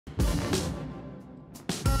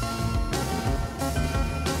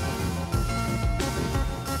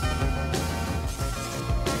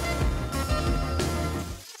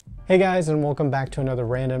Hey guys, and welcome back to another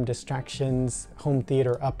Random Distractions home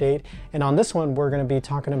theater update. And on this one, we're going to be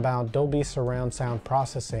talking about Dolby Surround Sound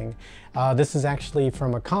Processing. This is actually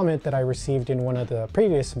from a comment that I received in one of the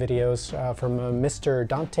previous videos from Mr.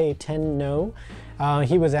 Dante 10 No.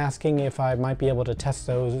 He was asking if I might be able to test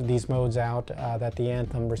these modes out that the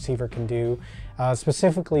Anthem receiver can do,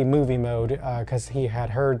 specifically movie mode, because he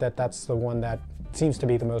had heard that that's the one that seems to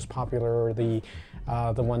be the most popular, or the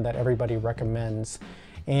one that everybody recommends.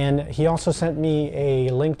 And he also sent me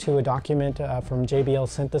a link to a document from JBL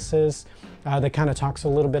Synthesis that kind of talks a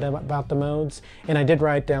little bit about the modes. And I did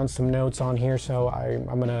write down some notes on here, so I'm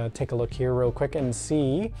going to take a look here real quick and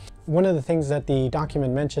see. One of the things that the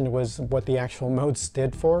document mentioned was what the actual modes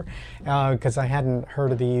stood for, because I hadn't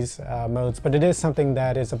heard of these modes, but it is something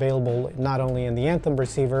that is available not only in the Anthem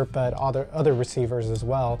receiver, but other receivers as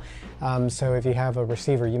well. So if you have a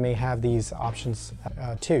receiver, you may have these options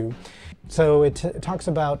too. So it talks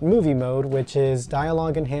about movie mode, which is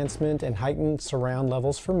dialogue enhancement and heightened surround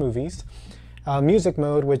levels for movies. Music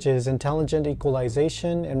mode, which is intelligent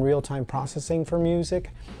equalization and real-time processing for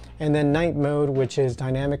music. And then night mode, which is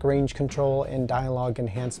dynamic range control and dialogue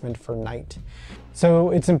enhancement for night.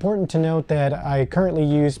 So it's important to note that I currently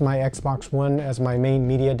use my Xbox One as my main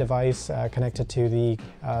media device connected to the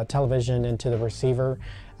television and to the receiver.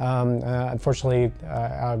 Unfortunately,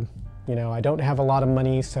 you know, I don't have a lot of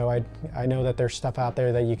money, so I know that there's stuff out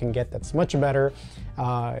there that you can get that's much better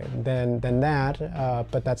than that,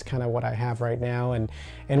 but that's kind of what I have right now. And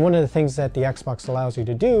one of the things that the Xbox allows you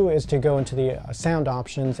to do is to go into the sound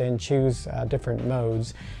options and choose different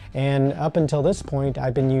modes. And up until this point,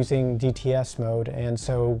 I've been using DTS mode, and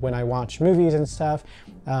so when I watch movies and stuff,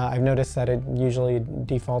 I've noticed that it usually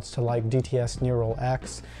defaults to like DTS Neural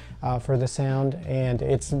X. For the sound, and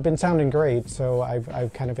it's been sounding great, so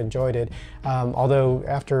I've kind of enjoyed it. Although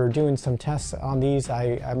after doing some tests on these,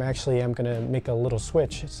 I'm going to make a little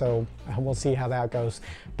switch, so we'll see how that goes.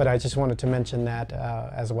 But I just wanted to mention that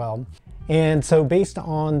as well. And so based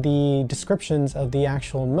on the descriptions of the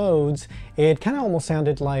actual modes, it kind of almost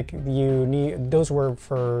sounded like those were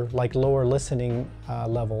for like lower listening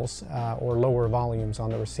levels or lower volumes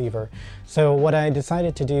on the receiver. So what I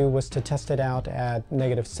decided to do was to test it out at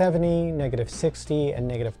 -70, -60, and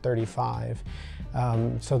 -35.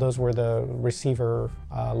 So those were the receiver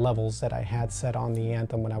levels that I had set on the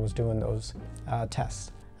Anthem when I was doing those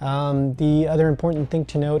tests. The other important thing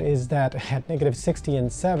to note is that at -60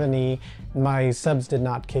 and 70, my subs did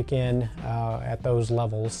not kick in at those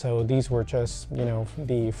levels. So these were just, you know,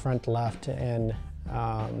 the front left and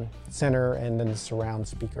center, and then the surround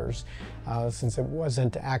speakers, since it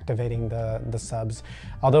wasn't activating the subs.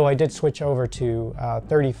 Although I did switch over to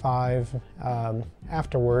 35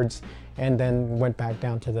 afterwards, and then went back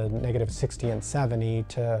down to the -60 and 70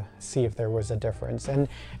 to see if there was a difference. And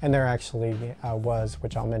there actually was,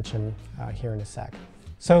 which I'll mention here in a sec.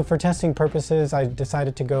 So for testing purposes, I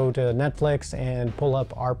decided to go to Netflix and pull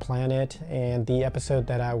up Our Planet, and the episode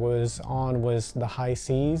that I was on was The High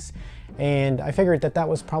Seas. And I figured that that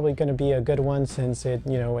was probably going to be a good one, since it,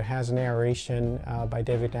 you know, it has narration by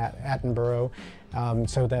David Attenborough,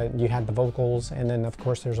 so that you had the vocals, and then of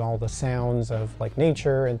course there's all the sounds of like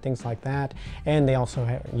nature and things like that. And they also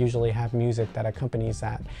usually have music that accompanies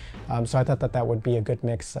that. So I thought that that would be a good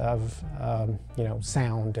mix of, you know,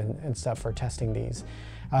 sound and stuff for testing these.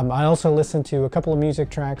 I also listened to a couple of music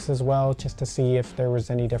tracks as well, just to see if there was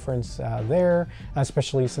any difference there,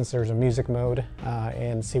 especially since there's a music mode,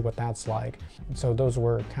 and see what that's like. So those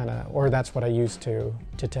were or that's what I used to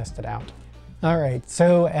test it out. All right,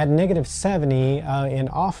 so at -70 in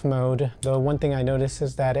off mode, the one thing I noticed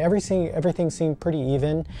is that everything seemed pretty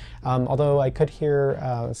even, although I could hear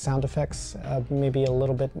sound effects maybe a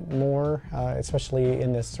little bit more, especially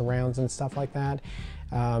in the surrounds and stuff like that.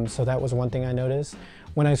 So that was one thing I noticed.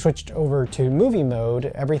 When I switched over to movie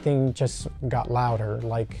mode, everything just got louder.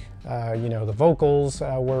 Like, you know, the vocals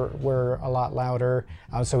were a lot louder,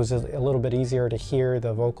 so it was a little bit easier to hear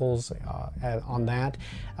the vocals on that.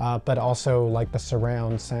 But also, like, the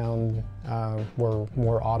surround sound were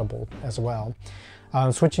more audible as well.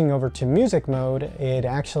 Switching over to music mode, it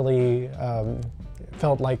actually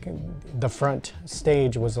felt like the front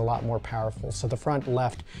stage was a lot more powerful. So the front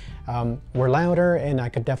left were louder, and I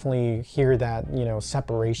could definitely hear that, you know,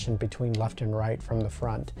 separation between left and right from the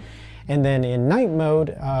front. And then in night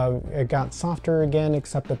mode, it got softer again,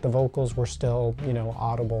 except that the vocals were still, you know,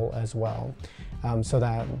 audible as well. So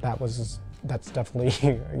that's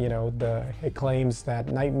definitely, you know, it claims that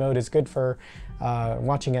night mode is good for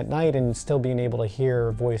watching at night and still being able to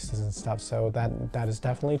hear voices and stuff. So that is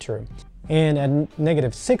definitely true. And at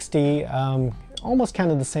 -60, almost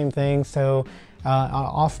kind of the same thing. So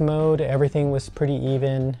Off mode, everything was pretty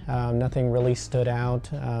even. Nothing really stood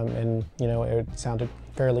out, and you know, it sounded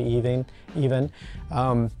fairly even.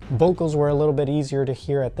 Vocals were a little bit easier to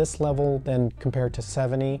hear at this level than compared to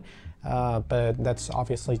 70, but that's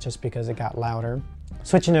obviously just because it got louder.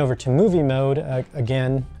 Switching over to movie mode,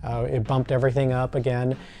 again, it bumped everything up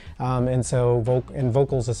again. And so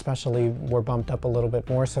vocals especially were bumped up a little bit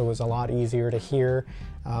more, so it was a lot easier to hear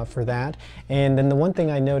for that. And then the one thing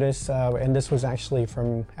I noticed, and this was actually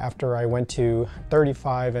from after I went to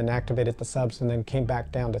 35 and activated the subs and then came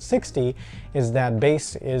back down to 60, is that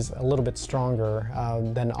bass is a little bit stronger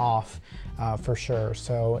than off for sure.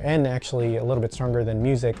 So, and actually a little bit stronger than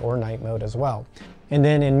music or night mode as well. And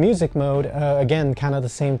then in music mode, again, kind of the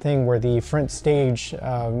same thing where the front stage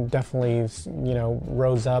definitely, you know,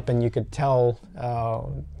 rose up, and you could tell,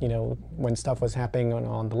 you know, when stuff was happening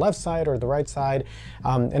on the left side or the right side.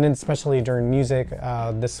 And then especially during music,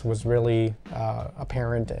 this was really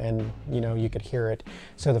apparent, and, you know, you could hear it.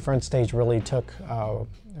 So the front stage really took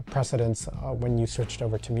precedence when you switched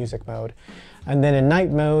over to music mode. And then in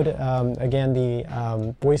night mode, again,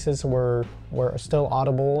 the voices were still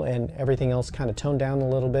audible, and everything else kind of toned down a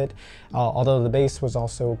little bit, although the bass was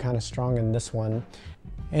also kind of strong in this one.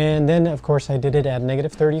 And then, of course, I did it at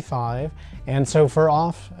 -35. And so for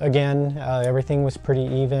off, again, everything was pretty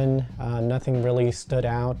even. Nothing really stood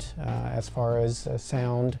out as far as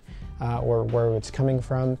sound or where it's coming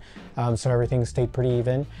from. So everything stayed pretty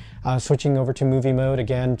even. Switching over to movie mode,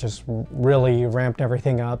 again, just really ramped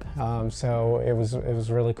everything up. So it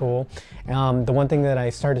was really cool. The one thing that I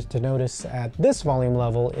started to notice at this volume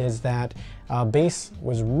level is that bass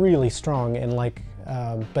was really strong, and like,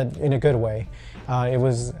 but in a good way. It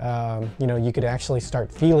was, you know, you could actually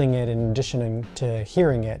start feeling it in addition to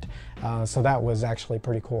hearing it. So that was actually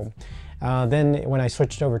pretty cool. Then when I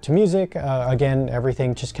switched over to music, again,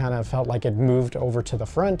 everything just kind of felt like it moved over to the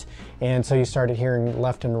front. And so you started hearing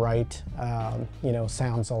left and right, you know,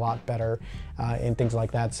 sounds a lot better and things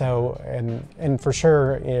like that. So, and for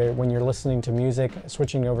sure, when you're listening to music,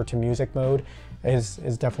 switching over to music mode is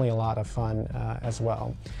definitely a lot of fun as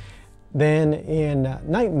well. Then in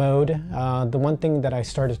night mode, the one thing that I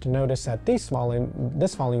started to notice at this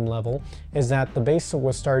volume level is that the bass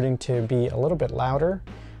was starting to be a little bit louder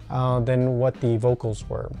than what the vocals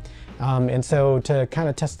were. And so to kind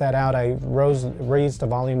of test that out, I raised the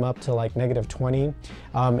volume up to like -20.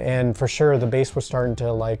 And for sure the bass was starting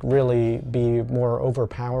to like really be more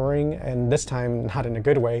overpowering, and this time not in a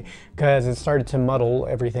good way, because it started to muddle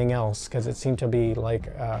everything else, because it seemed to be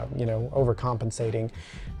like, you know, overcompensating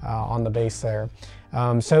on the bass there.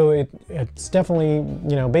 So it's definitely,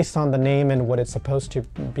 you know, based on the name and what it's supposed to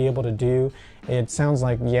be able to do, it sounds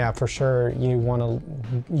like, yeah, for sure you want to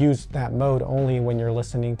use that mode only when you're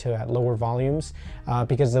listening to at lower volumes,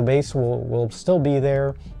 because the bass will still be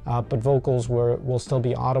there, but vocals will still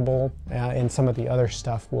be audible, and some of the other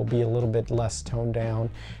stuff will be a little bit less toned down,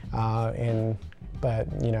 but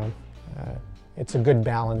you know, it's a good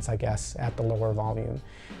balance, I guess, at the lower volume.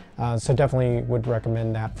 So definitely would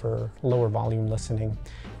recommend that for lower volume listening.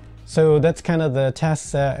 So that's kind of the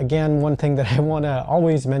tests. Again, one thing that I want to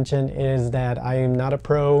always mention is that I am not a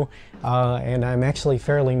pro, and I'm actually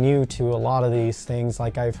fairly new to a lot of these things.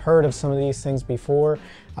 Like, I've heard of some of these things before,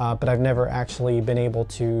 but I've never actually been able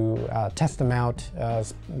to test them out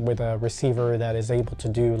with a receiver that is able to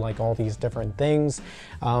do like all these different things,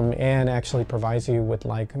 and actually provides you with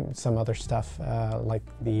like some other stuff, like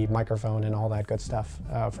the microphone and all that good stuff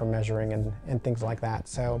for measuring and things like that.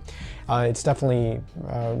 So it's definitely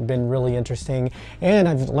been really interesting, and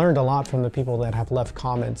I've learned a lot from the people that have left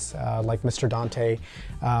comments, like Mr. Dante.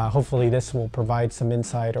 Hopefully this will provide some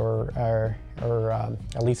insight, or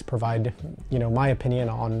at least provide, you know, my opinion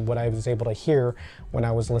on what I was able to hear when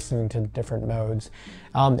I was listening to different modes.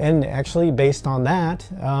 And actually, based on that,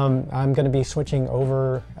 I'm going to be switching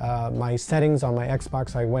over my settings on my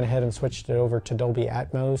Xbox. I went ahead and switched it over to Dolby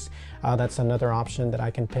Atmos. That's another option that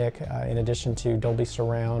I can pick in addition to Dolby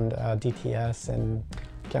Surround, DTS, and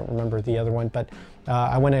can't remember the other one, but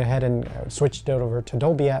I went ahead and switched it over to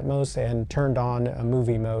Dolby Atmos and turned on a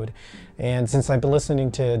movie mode. And since I've been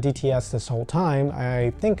listening to DTS this whole time,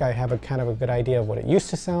 I think I have a kind of a good idea of what it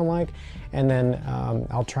used to sound like, and then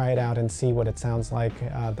I'll try it out and see what it sounds like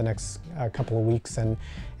the next couple of weeks, and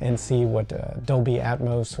see what Dolby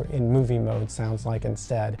Atmos in movie mode sounds like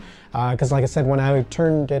instead. Because like I said, when I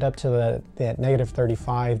turned it up to that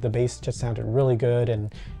 -35, the bass just sounded really good,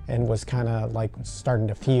 and was kind of like starting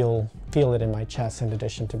to feel it in my chest. OBS in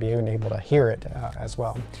addition to being able to hear it as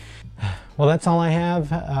well. Well, that's all I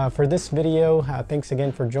have for this video. Thanks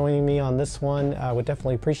again for joining me on this one. I would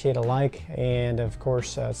definitely appreciate a like, and of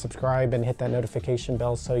course subscribe and hit that notification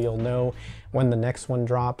bell so you'll know when the next one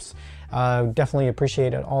drops. Definitely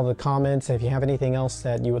appreciate all the comments. If you have anything else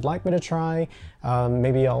that you would like me to try,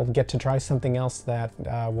 maybe I'll get to try something else that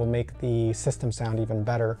will make the system sound even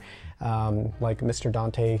better, like Mr.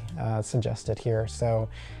 Dante suggested here. So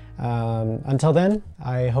until then,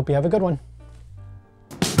 I hope you have a good one.